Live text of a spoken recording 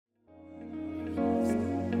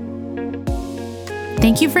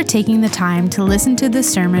Thank you for taking the time to listen to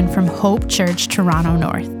this sermon from Hope Church, Toronto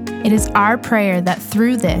North. It is our prayer that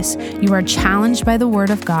through this, you are challenged by the Word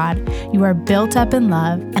of God, you are built up in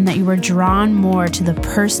love, and that you are drawn more to the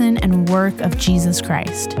person and work of Jesus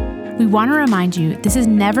Christ. We want to remind you, this is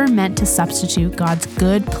never meant to substitute God's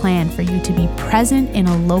good plan for you to be present in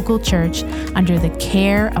a local church under the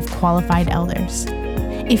care of qualified elders.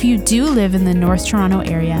 If you do live in the North Toronto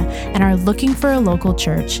area and are looking for a local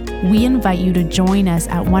church, we invite you to join us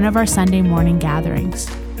at one of our Sunday morning gatherings.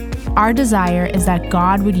 Our desire is that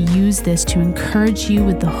God would use this to encourage you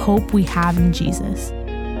with the hope we have in Jesus.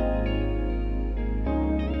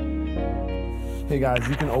 Hey guys,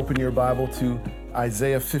 you can open your Bible to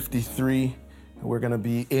Isaiah 53. We're going to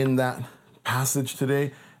be in that passage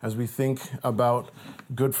today as we think about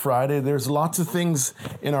Good Friday. There's lots of things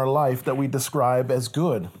in our life that we describe as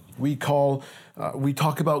good. We talk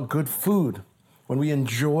about good food. When we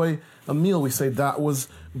enjoy a meal, we say that was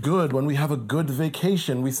good. When we have a good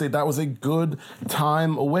vacation, we say that was a good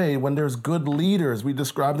time away. When there's good leaders, we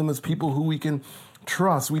describe them as people who we can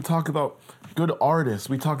trust. We talk about good artists.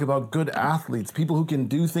 We talk about good athletes, people who can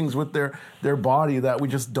do things with their body that we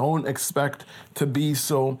just don't expect to be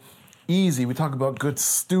so easy. We talk about good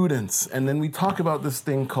students. And then we talk about this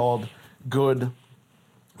thing called Good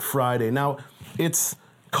Friday. Now, it's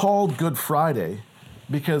called Good Friday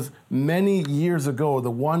because many years ago,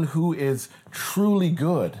 the one who is truly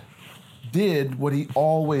good did what he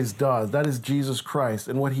always does. That is Jesus Christ.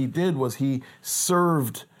 And what he did was he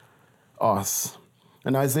served us.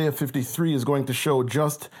 And Isaiah 53 is going to show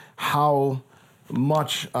just how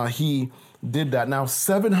much he did that. Now,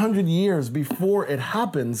 700 years before it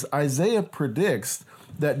happens, Isaiah predicts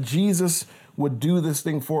that Jesus would do this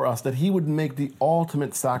thing for us, that he would make the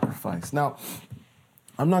ultimate sacrifice. Now,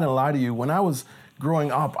 I'm not going to lie to you. When I was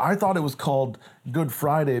growing up, I thought it was called Good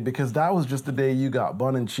Friday because that was just the day you got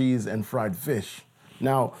bun and cheese and fried fish.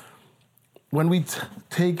 Now, when we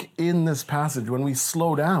take in this passage, when we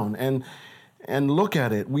slow down and look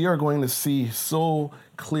at it, we are going to see so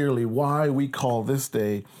clearly why we call this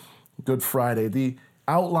day Good Friday. The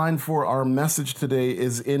outline for our message today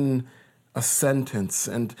is in a sentence.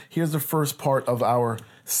 And here's the first part of our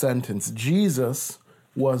sentence. Jesus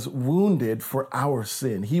was wounded for our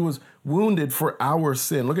sin. He was wounded for our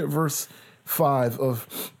sin. Look at verse 5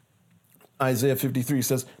 of Isaiah 53. It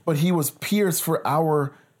says, "But he was pierced for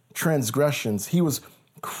our transgressions. He was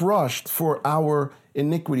crushed for our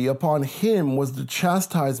iniquity. Upon him was the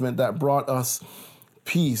chastisement that brought us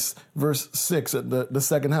peace." Verse 6, the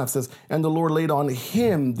second half says, "And the Lord laid on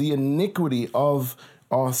him the iniquity of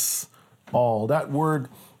us all." That word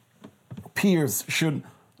pierce should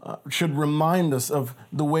remind us of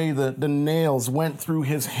the way the nails went through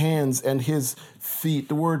his hands and his feet.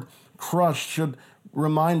 The word crushed should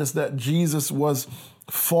remind us that Jesus was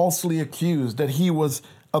falsely accused, that he was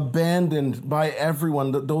abandoned by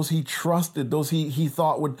everyone, those he trusted, those he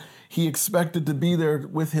thought he expected to be there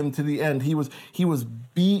with him to the end. He was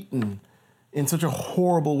beaten in such a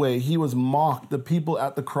horrible way. He was mocked. The people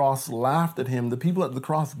at the cross laughed at him. The people at the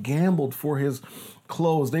cross gambled for his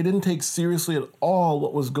clothes. They didn't take seriously at all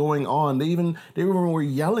what was going on. They even were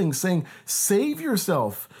yelling, saying, "Save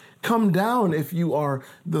yourself. Come down if you are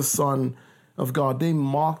the Son of God." They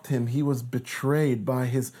mocked him. He was betrayed by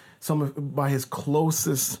his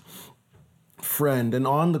closest friend. And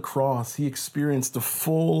on the cross, he experienced the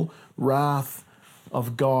full wrath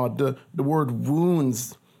of God. The word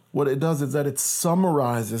wounds, what it does is that it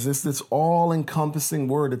summarizes, it's this all-encompassing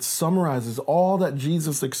word. It summarizes all that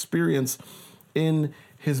Jesus experienced in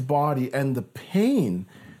his body and the pain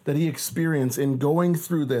that he experienced in going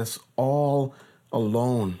through this all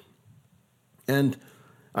alone. And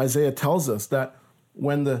Isaiah tells us that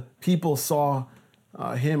when the people saw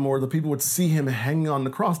him, or the people would see him hanging on the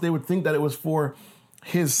cross, they would think that it was for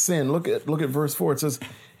his sin. Look at verse 4.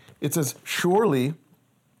 It says, "Surely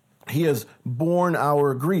he has borne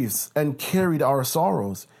our griefs and carried our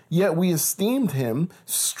sorrows. Yet we esteemed him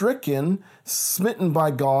stricken, smitten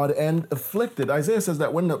by God, and afflicted." Isaiah says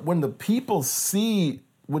that when the people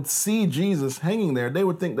would see Jesus hanging there, they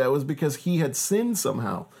would think that it was because he had sinned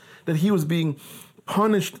somehow, that he was being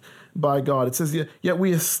punished by God. It says, "Yet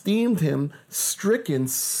we esteemed him stricken,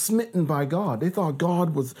 smitten by God." They thought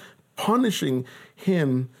God was punishing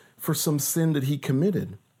him for some sin that he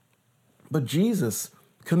committed. But Jesus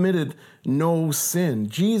committed no sin.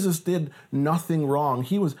 Jesus did nothing wrong.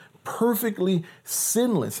 He was perfectly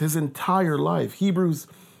sinless his entire life. Hebrews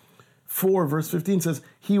 4 verse 15 says,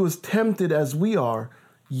 "He was tempted as we are,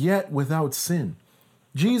 yet without sin."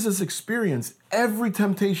 Jesus experienced every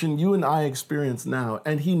temptation you and I experience now,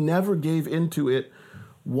 and he never gave into it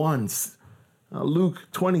once. Luke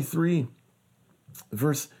 23,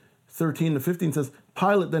 verse 13 to 15 says,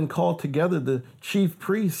 Pilate then called together the chief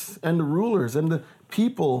priests and the rulers and the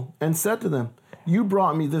people and said to them, you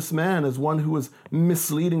brought me this man as one who was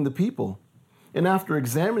misleading the people. And after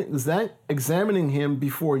examining him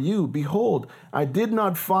before you, behold, I did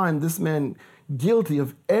not find this man guilty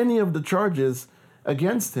of any of the charges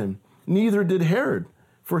against him. Neither did Herod,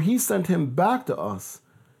 for he sent him back to us.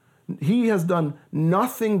 He has done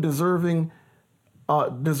nothing deserving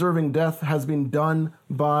death has been done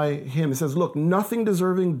by him. It says, look, nothing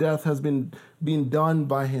deserving death has been done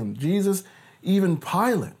by him. Jesus, even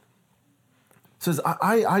Pilate, says,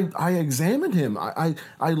 I examined him.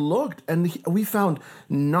 I looked, and we found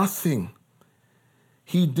nothing.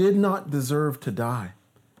 He did not deserve to die,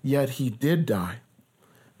 yet he did die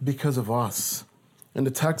because of us. In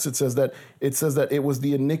the text, it says that it was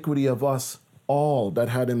the iniquity of us all that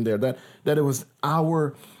had him there, that it was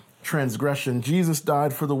our transgression. Jesus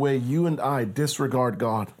died for the way you and I disregard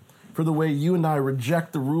God, for the way you and I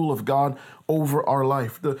reject the rule of God over our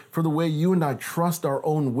life, for the way you and I trust our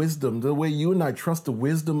own wisdom, the way you and I trust the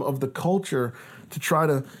wisdom of the culture to try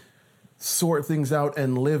to sort things out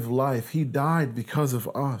and live life. He died because of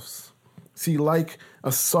us. See, like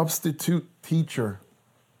a substitute teacher,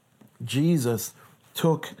 Jesus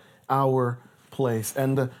took our place.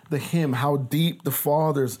 And the hymn, How Deep the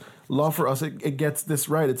Father's Love for Us, it gets this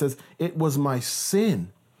right. It says, it was my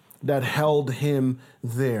sin that held him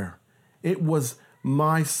there. It was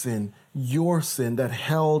my sin, your sin, that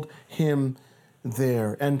held him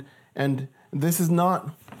there. And this is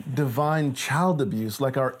not divine child abuse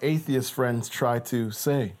like our atheist friends try to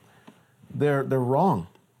say. They're wrong.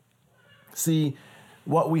 See,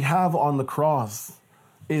 what we have on the cross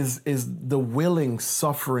is the willing,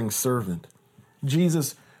 suffering servant.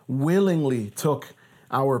 Jesus willingly took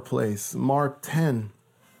our place. Mark 10,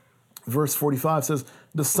 verse 45 says,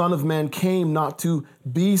 the Son of Man came not to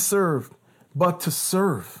be served, but to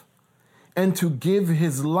serve, and to give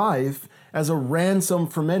his life as a ransom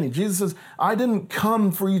for many. Jesus says, I didn't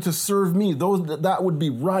come for you to serve me. That would be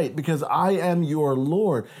right, because I am your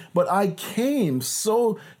Lord. But I came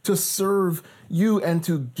so to serve you and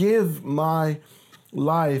to give my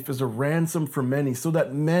life as a ransom for many, so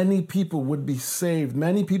that many people would be saved,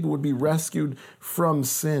 many people would be rescued from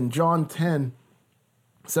sin. John 10,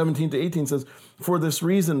 17 to 18 says, for this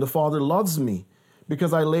reason the Father loves me,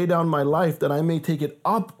 because I lay down my life that I may take it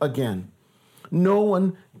up again. No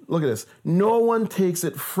one takes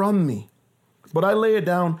it from me, but I lay it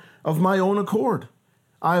down of my own accord.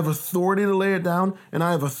 I have authority to lay it down, and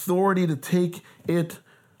I have authority to take it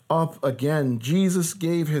up again. Jesus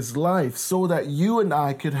gave his life so that you and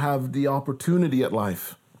I could have the opportunity at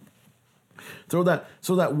life. So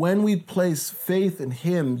that when we place faith in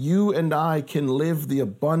him, you and I can live the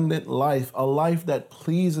abundant life, a life that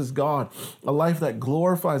pleases God, a life that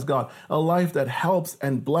glorifies God, a life that helps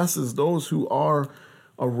and blesses those who are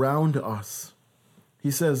around us.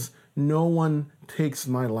 He says, no one takes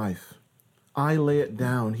my life. I lay it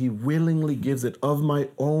down. He willingly gives it of my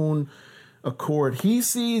own accord. He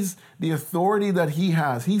sees the authority that he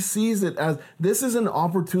has. He sees it as, this is an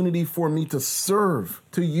opportunity for me to serve,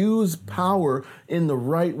 to use power in the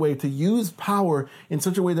right way, to use power in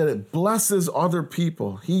such a way that it blesses other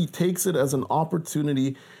people. He takes it as an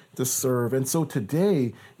opportunity to serve. And so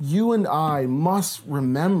today, you and I must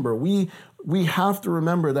remember, we have to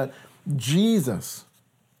remember that Jesus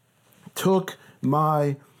took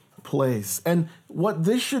my place. And what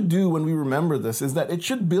this should do when we remember this is that it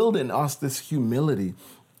should build in us this humility.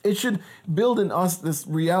 It should build in us this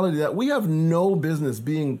reality that we have no business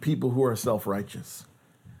being people who are self-righteous.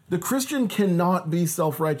 The Christian cannot be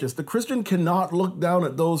self-righteous. The Christian cannot look down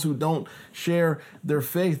at those who don't share their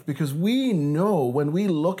faith, because we know when we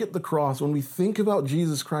look at the cross, when we think about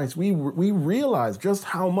Jesus Christ, we realize just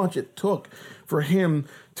how much it took for him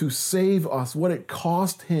to save us, what it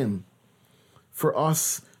cost him for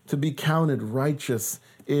us to be counted righteous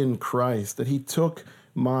in Christ, that he took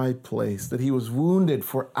my place, that he was wounded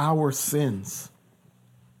for our sins.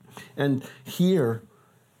 And here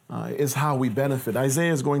is how we benefit.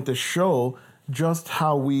 Isaiah is going to show just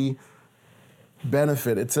how we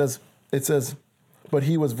benefit. It says, but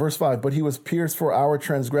he was, verse 5, but he was pierced for our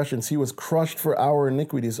transgressions. He was crushed for our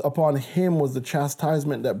iniquities. Upon him was the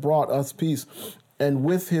chastisement that brought us peace. And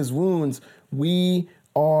with his wounds, we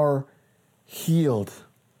are healed.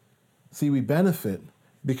 See, we benefit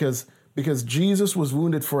because Jesus was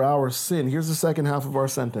wounded for our sin. Here's the second half of our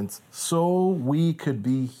sentence. So we could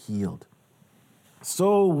be healed.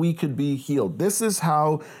 So we could be healed. This is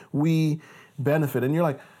how we benefit. And you're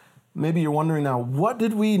like, maybe you're wondering now, what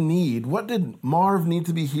did we need? What did Marv need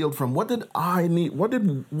to be healed from? What did I need? What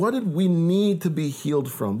did we need to be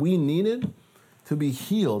healed from? We needed to be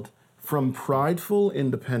healed from prideful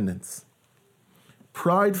independence.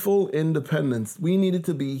 Prideful independence. We needed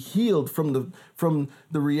to be healed from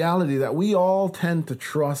the reality that we all tend to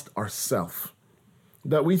trust ourselves,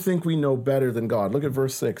 that we think we know better than God. Look at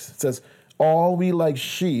verse 6. It says, all we like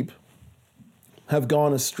sheep have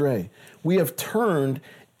gone astray. We have turned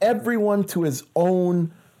everyone to his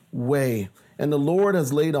own way, and the Lord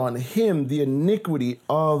has laid on him the iniquity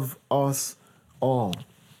of us all.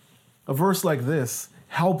 A verse like this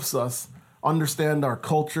helps us understand our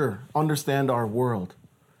culture, understand our world.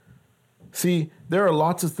 See, there are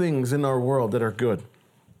lots of things in our world that are good.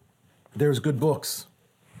 There's good books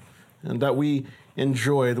and that we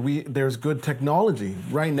enjoy. There's good technology.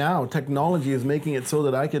 Right now, technology is making it so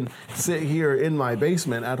that I can sit here in my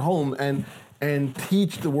basement at home and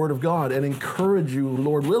teach the Word of God and encourage you,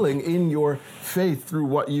 Lord willing, in your faith through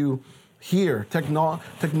what you hear.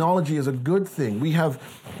 Technology is a good thing. We have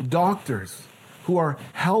doctors who are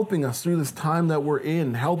helping us through this time that we're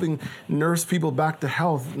in, helping nurse people back to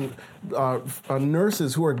health,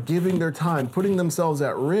 nurses who are giving their time, putting themselves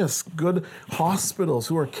at risk, good hospitals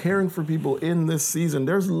who are caring for people in this season.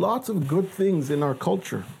 There's lots of good things in our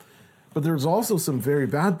culture, but there's also some very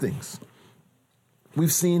bad things.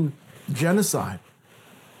 We've seen genocide.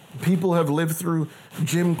 People have lived through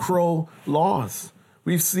Jim Crow laws.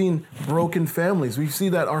 We've seen broken families. We see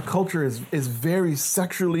that our culture is very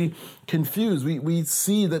sexually confused. We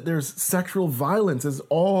see that there's sexual violence is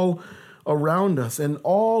all around us. And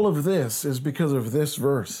all of this is because of this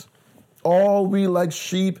verse. All we like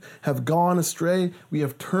sheep have gone astray. We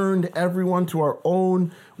have turned everyone to our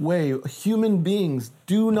own way. Human beings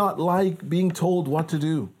do not like being told what to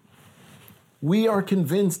do. We are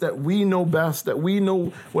convinced that we know best, that we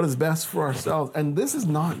know what is best for ourselves. And this is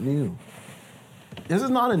not new. This is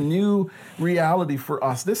not a new reality for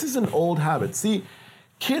us. This is an old habit. See,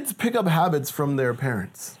 kids pick up habits from their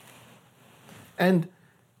parents. And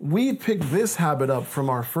we picked this habit up from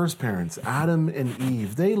our first parents, Adam and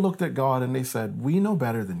Eve. They looked at God and they said, we know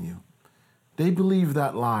better than you. They believed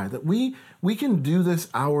that lie, that we can do this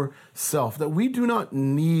ourselves, that we do not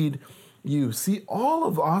need you. See, all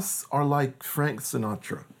of us are like Frank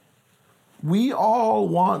Sinatra. We all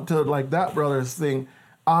want to, like that brother's thing,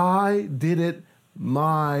 I did it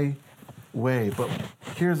my way. But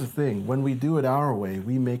here's the thing, when we do it our way,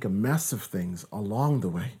 we make a mess of things along the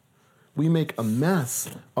way. We make a mess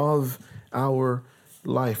of our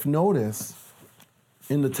life. Notice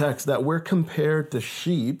in the text that we're compared to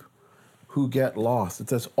sheep who get lost. It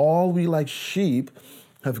says, all we like sheep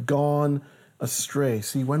have gone astray.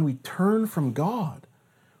 See, when we turn from God,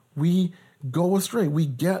 we go astray. We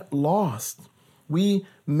get lost. We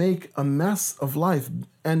make a mess of life,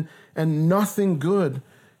 and nothing good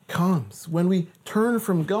comes. When we turn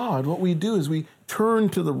from God, what we do is we turn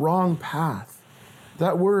to the wrong path.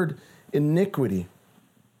 That word iniquity,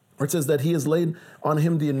 or it says that he has laid on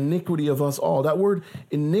him the iniquity of us all. That word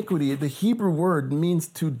iniquity, the Hebrew word, means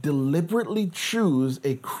to deliberately choose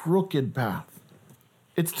a crooked path.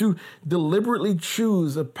 It's to deliberately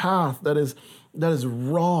choose a path that is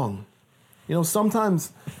wrong. You know,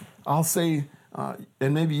 sometimes I'll say,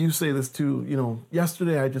 and maybe you say this too, you know,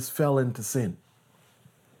 yesterday I just fell into sin.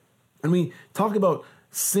 And we talk about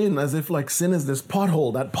sin as if like sin is this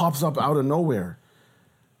pothole that pops up out of nowhere.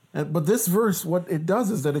 But this verse, what it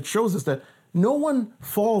does is that it shows us that no one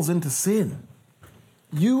falls into sin.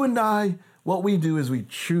 You and I, what we do is we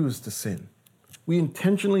choose to sin. We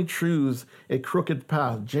intentionally choose a crooked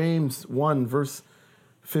path. James 1, verse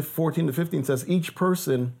 14 to 15 says, each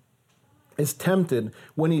person is tempted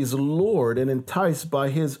when he is lured and enticed by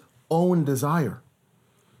his own desire.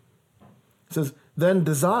 It says, then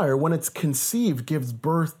desire, when it's conceived, gives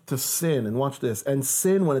birth to sin. And watch this. And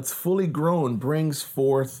sin, when it's fully grown, brings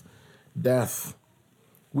forth death.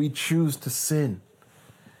 We choose to sin.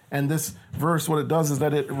 And this verse, what it does is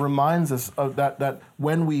that it reminds us of that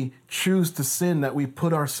when we choose to sin, that we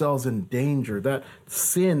put ourselves in danger. That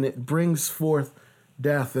sin, it brings forth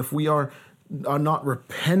death if we are not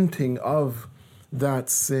repenting of that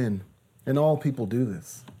sin. And all people do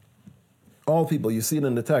this. All people, you see it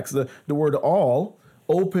in the text. The word all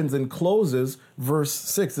opens and closes verse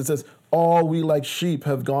 6. It says, all we like sheep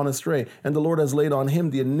have gone astray, and the Lord has laid on him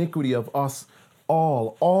the iniquity of us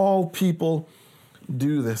all. All people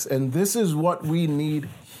do this. And this is what we need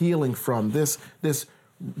healing from, this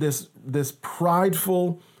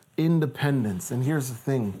prideful independence. And here's the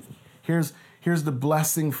thing. Here's the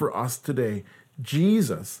blessing for us today.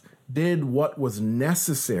 Jesus did what was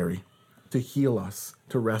necessary to heal us,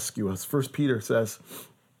 to rescue us. 1 Peter says,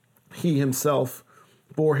 he himself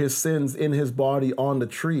bore his sins in his body on the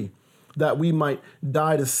tree, that we might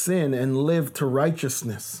die to sin and live to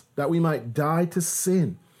righteousness. That we might die to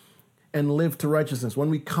sin and live to righteousness. When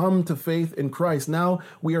we come to faith in Christ, now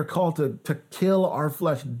we are called to kill our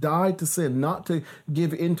flesh, die to sin, not to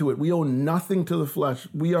give into it. We owe nothing to the flesh.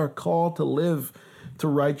 We are called to live to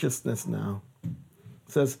righteousness now. It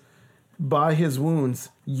says, by his wounds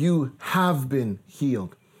you have been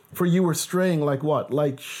healed. For you were straying like what?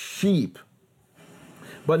 Like sheep,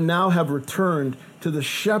 but now have returned to the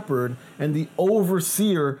shepherd and the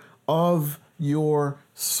overseer of your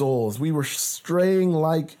souls. We were straying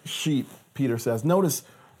like sheep, Peter says. Notice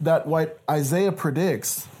that what Isaiah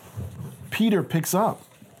predicts, Peter picks up.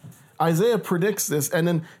 Isaiah predicts this, and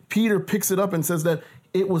then Peter picks it up and says that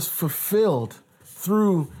it was fulfilled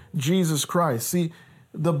through Jesus Christ. See,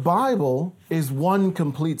 the Bible is one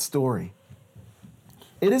complete story.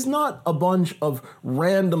 It is not a bunch of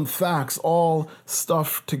random facts all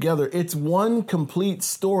stuffed together. It's one complete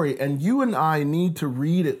story, and you and I need to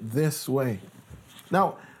read it this way.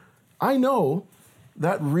 Now, I know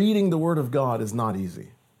that reading the Word of God is not easy.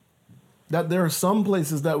 That there are some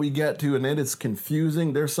places that we get to and it is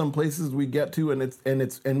confusing. There's some places we get to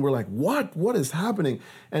and we're like, what is happening?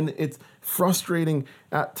 And it's frustrating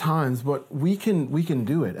at times, but we can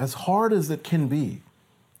do it as hard as it can be.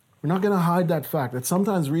 We're not going to hide that fact that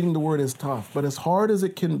sometimes reading the Word is tough, but as hard as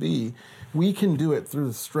it can be, we can do it through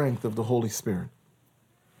the strength of the Holy Spirit.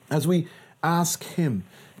 As we ask Him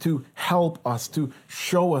to help us, to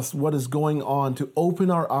show us what is going on, to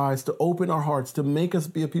open our eyes, to open our hearts, to make us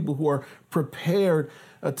be a people who are prepared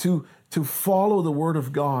to follow the Word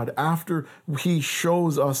of God after He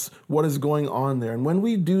shows us what is going on there. And when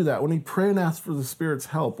we do that, when we pray and ask for the Spirit's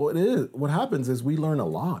help, what happens is we learn a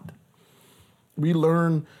lot. We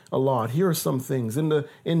learn a lot. Here are some things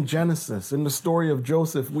in Genesis, in the story of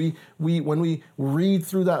Joseph. When we read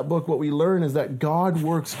through that book, what we learn is that God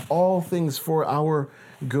works all things for our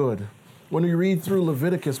good. When we read through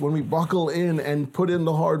Leviticus, when we buckle in and put in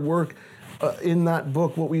the hard work in that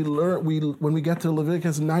book, what we learn, when we get to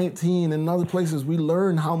Leviticus 19 and other places, we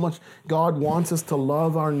learn how much God wants us to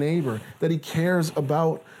love our neighbor, that He cares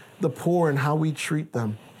about the poor and how we treat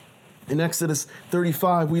them. In Exodus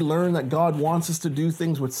 35, we learn that God wants us to do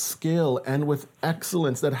things with skill and with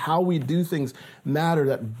excellence, that how we do things matter,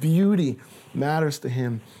 that beauty matters to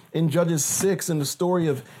Him. In Judges 6, in the story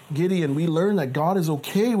of Gideon, we learn that God is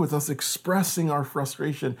okay with us expressing our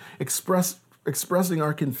frustration, expressing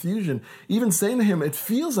our confusion, even saying to Him, it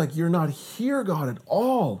feels like you're not here, God, at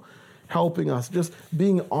all, helping us, just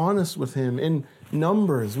being honest with Him. In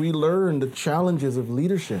Numbers, we learn the challenges of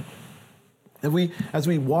leadership. As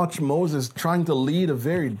we watch Moses trying to lead a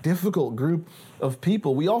very difficult group of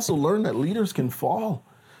people, we also learn that leaders can fall.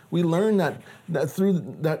 We learn that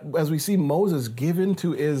through that as we see Moses give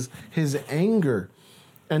into his anger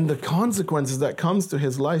and the consequences that comes to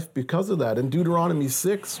his life because of that. In Deuteronomy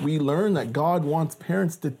 6, we learn that God wants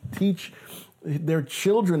parents to teach their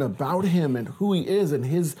children about Him and who He is and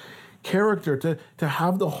His character, to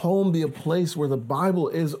have the home be a place where the Bible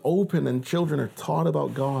is open and children are taught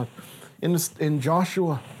about God. In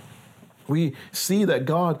Joshua, we see that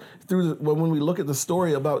God, when we look at the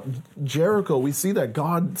story about Jericho, we see that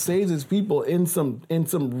God saves His people in some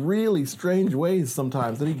really strange ways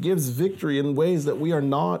sometimes, that He gives victory in ways that we are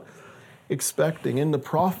not expecting. In the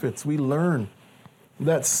prophets, we learn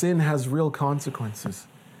that sin has real consequences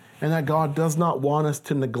and that God does not want us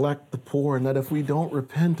to neglect the poor, and that if we don't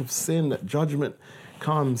repent of sin, that judgment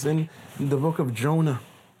comes. In the book of Jonah,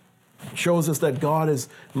 shows us that God is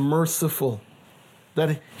merciful,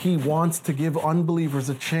 that He wants to give unbelievers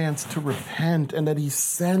a chance to repent, and that He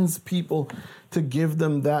sends people to give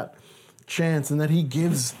them that chance, and that He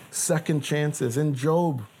gives second chances. In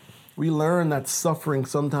Job, we learn that suffering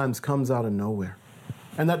sometimes comes out of nowhere,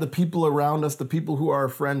 and that the people around us, the people who are our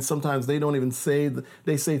friends, sometimes they don't even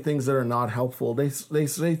they say things that are not helpful. They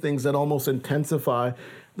say things that almost intensify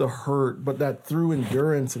the hurt, but that through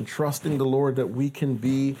endurance and trusting the Lord that we can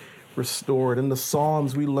be restored. In the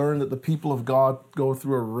Psalms, we learn that the people of God go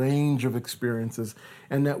through a range of experiences,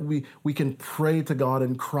 and that we can pray to God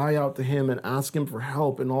and cry out to Him and ask Him for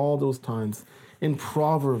help in all those times. In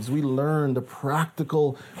Proverbs, we learn the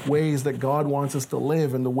practical ways that God wants us to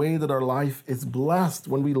live and the way that our life is blessed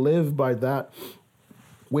when we live by that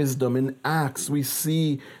wisdom. In Acts, we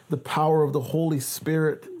see the power of the Holy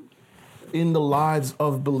Spirit in the lives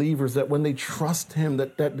of believers, that when they trust Him,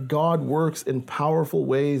 that God works in powerful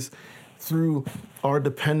ways through our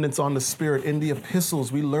dependence on the Spirit. In the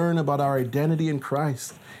epistles, we learn about our identity in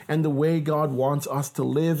Christ and the way God wants us to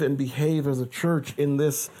live and behave as a church in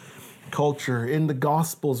this culture. In the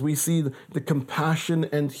Gospels, we see the compassion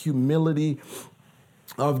and humility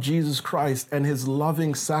of Jesus Christ and his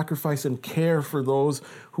loving sacrifice and care for those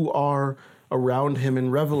who are around him.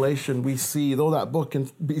 In Revelation, we see, though that book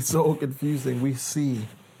can be so confusing, we see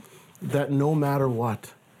that no matter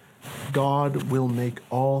what, God will make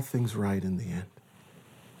all things right in the end.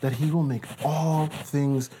 That he will make all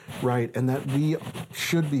things right, and that we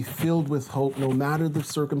should be filled with hope no matter the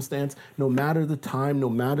circumstance, no matter the time, no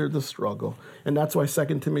matter the struggle. And that's why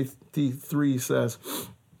 2 Timothy 3 says,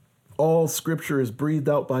 all scripture is breathed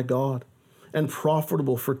out by God and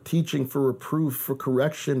profitable for teaching, for reproof, for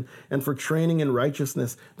correction, and for training in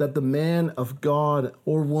righteousness, that the man of God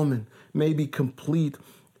or woman may be complete,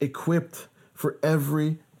 equipped for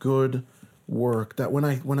every good work. That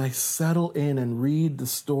when I settle in and read the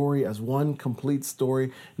story as one complete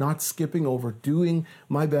story, not skipping over, doing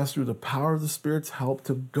my best through the power of the Spirit's help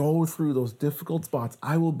to go through those difficult spots,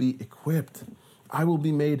 I will be equipped. I will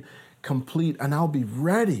be made complete, and I'll be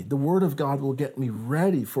ready. The Word of God will get me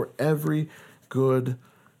ready for every good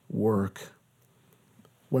work.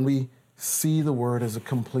 When we see the Word as a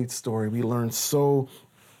complete story, we learn so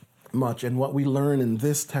much. And what we learn in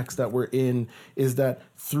this text that we're in is that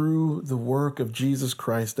through the work of Jesus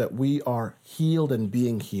Christ that we are healed and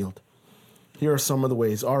being healed. Here are some of the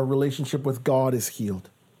ways. Our relationship with God is healed.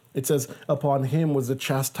 It says, upon him was the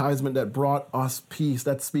chastisement that brought us peace.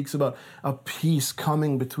 That speaks about a peace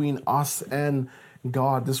coming between us and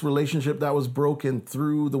God. This relationship that was broken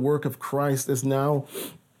through the work of Christ is now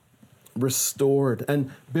restored.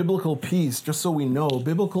 And biblical peace, just so we know,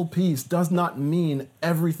 biblical peace does not mean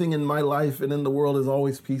everything in my life and in the world is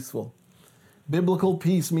always peaceful. Biblical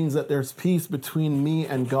peace means that there's peace between me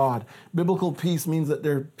and God. Biblical peace means that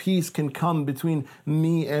there peace can come between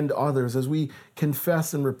me and others as we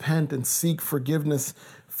confess and repent and seek forgiveness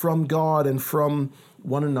from God and from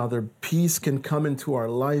one another. Peace can come into our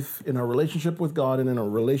life, in our relationship with God and in our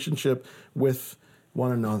relationship with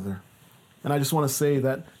one another. And I just want to say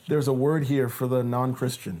that there's a word here for the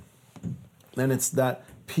non-Christian, and it's that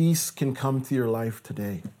peace can come to your life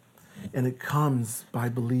today, and it comes by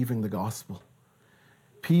believing the gospel.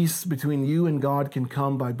 Peace between you and God can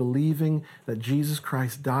come by believing that Jesus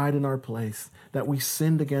Christ died in our place, that we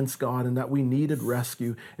sinned against God and that we needed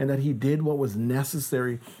rescue, and that he did what was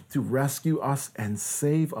necessary to rescue us and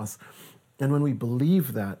save us. And when we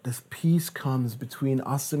believe that, this peace comes between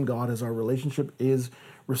us and God as our relationship is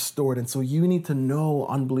restored. And so you need to know,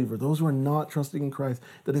 unbeliever, those who are not trusting in Christ,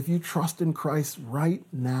 that if you trust in Christ right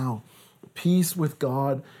now, peace with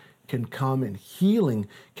God can come and healing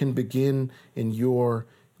can begin in your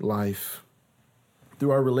life.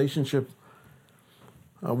 Through our relationship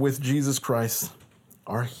with Jesus Christ,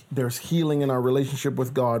 there's healing in our relationship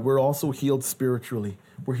with God. We're also healed spiritually.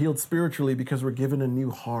 We're healed spiritually because we're given a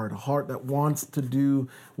new heart, a heart that wants to do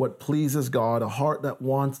what pleases God, a heart that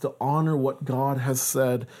wants to honor what God has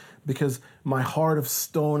said, because my heart of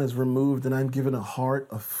stone is removed and I'm given a heart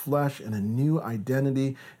of flesh and a new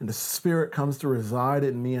identity, and the Spirit comes to reside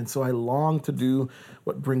in me, and so I long to do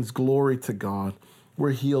what brings glory to God.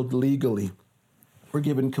 We're healed legally. We're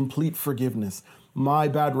given complete forgiveness. My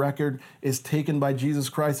bad record is taken by Jesus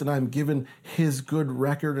Christ, and I'm given his good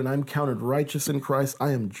record, and I'm counted righteous in Christ.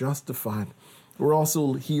 I am justified. We're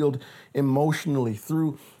also healed emotionally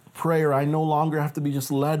through prayer. I no longer have to be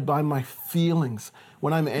just led by my feelings.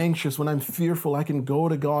 When I'm anxious, when I'm fearful, I can go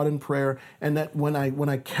to God in prayer, and that when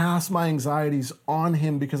I cast my anxieties on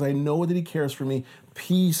him because I know that he cares for me,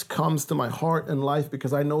 peace comes to my heart and life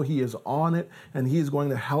because I know he is on it and he is going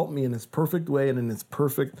to help me in his perfect way and in his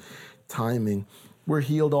perfect timing. We're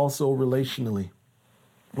healed also relationally.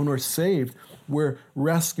 When we're saved, we're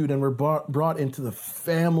rescued and we're brought into the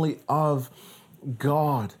family of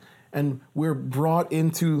God. And we're brought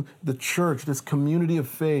into the church, this community of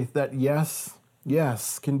faith that, yes,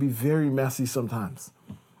 can be very messy sometimes.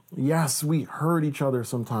 Yes, we hurt each other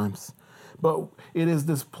sometimes. But it is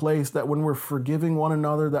this place that when we're forgiving one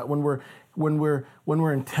another, that when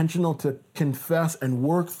we're intentional to confess and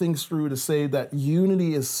work things through to say that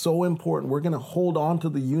unity is so important, we're going to hold on to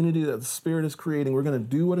the unity that the Spirit is creating. We're going to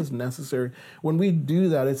do what is necessary. When we do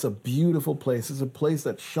that, it's a beautiful place. It's a place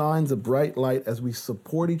that shines a bright light as we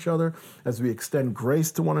support each other, as we extend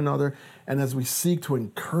grace to one another, and as we seek to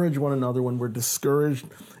encourage one another when we're discouraged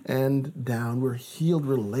and down. We're healed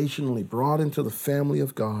relationally, brought into the family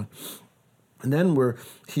of God. And then we're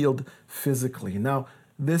healed physically. Now,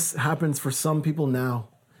 this happens for some people now.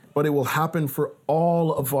 but it will happen for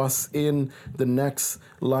all of us in the next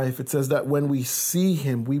life. It says that when we see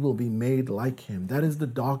him, we will be made like him. That is the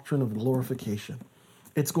doctrine of glorification.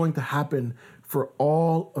 It's going to happen for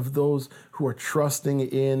all of those who are trusting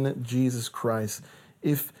in Jesus Christ.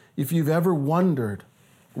 If you've ever wondered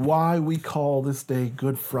why we call this day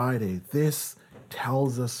Good Friday, this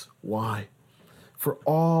tells us why. For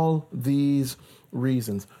all these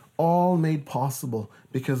reasons, all made possible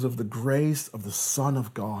because of the grace of the Son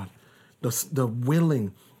of God, the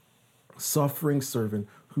willing, suffering servant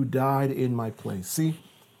who died in my place. See,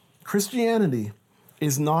 Christianity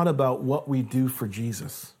is not about what we do for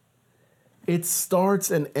Jesus. It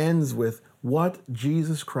starts and ends with what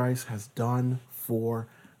Jesus Christ has done for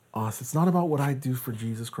us. It's not about what I do for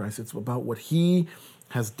Jesus Christ. It's about what he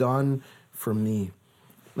has done for me.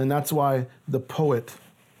 And that's why the poet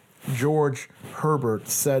George Herbert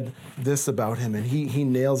said this about him, and he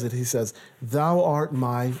nails it. He says, "Thou art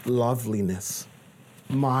my loveliness,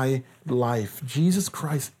 my life." Jesus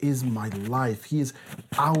Christ is my life. He is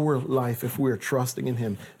our life if we are trusting in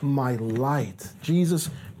him. My light.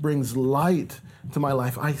 Jesus brings light to my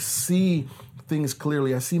life. I see things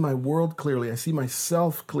clearly. I see my world clearly. I see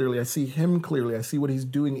myself clearly. I see him clearly. I see what he's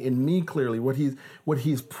doing in me clearly, what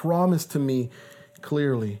he's promised to me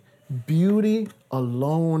clearly. Beauty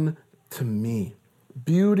alone to me.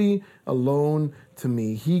 Beauty alone to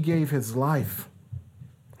me. He gave his life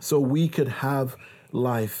so we could have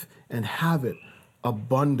life and have it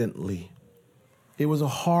abundantly. It was a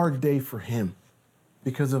hard day for him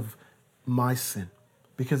because of my sin,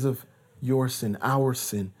 because of your sin, our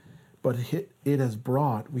sin. But it has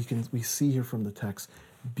brought, we see here from the text,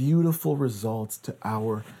 beautiful results to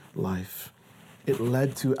our life. It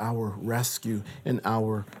led to our rescue and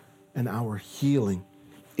our healing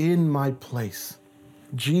in my place.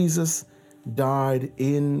 Jesus died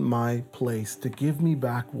in my place to give me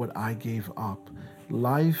back what I gave up.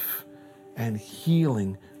 Life and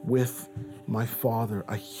healing with my Father.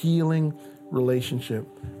 A healing relationship,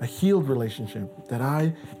 a healed relationship that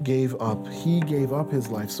I gave up. He gave up his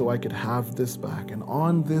life so I could have this back. And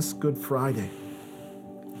on this Good Friday,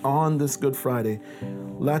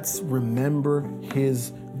 let's remember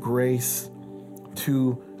his grace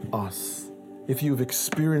to us. If you've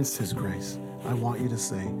experienced his grace, I want you to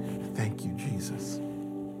say, thank you, Jesus.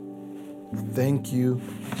 Thank you,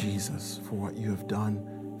 Jesus, for what you have done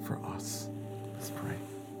for us. Let's pray.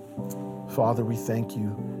 Father, we thank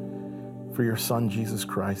you for your Son, Jesus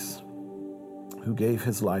Christ, who gave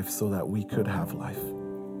his life so that we could have life,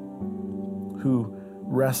 who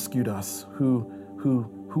rescued us, who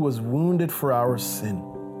was wounded for our sin,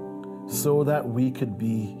 so that we could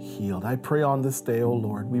be healed. I pray on this day, O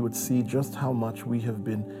Lord, we would see just how much we have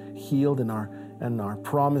been healed and our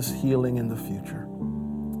promised healing in the future.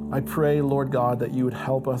 I pray, Lord God, that you would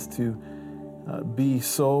help us to be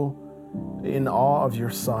so in awe of your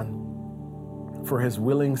Son for his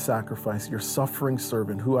willing sacrifice, your suffering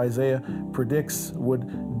servant, who Isaiah predicts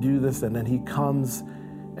would do this, and then he comes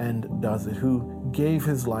and does it, who gave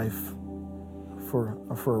his life for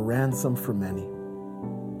a ransom for many.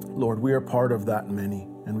 Lord, we are part of that many,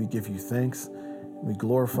 and we give you thanks, we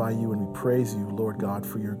glorify you, and we praise you, Lord God,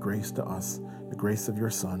 for your grace to us, the grace of your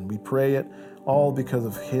Son. We pray it all because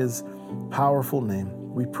of his powerful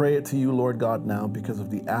name. We pray it to you, Lord God, now because of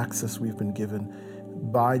the access we've been given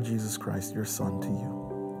by Jesus Christ, your Son, to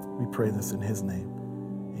you. We pray this in his name.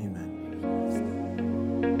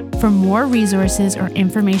 Amen. For more resources or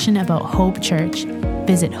information about Hope Church,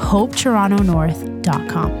 visit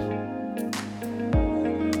hopetorontonorth.com.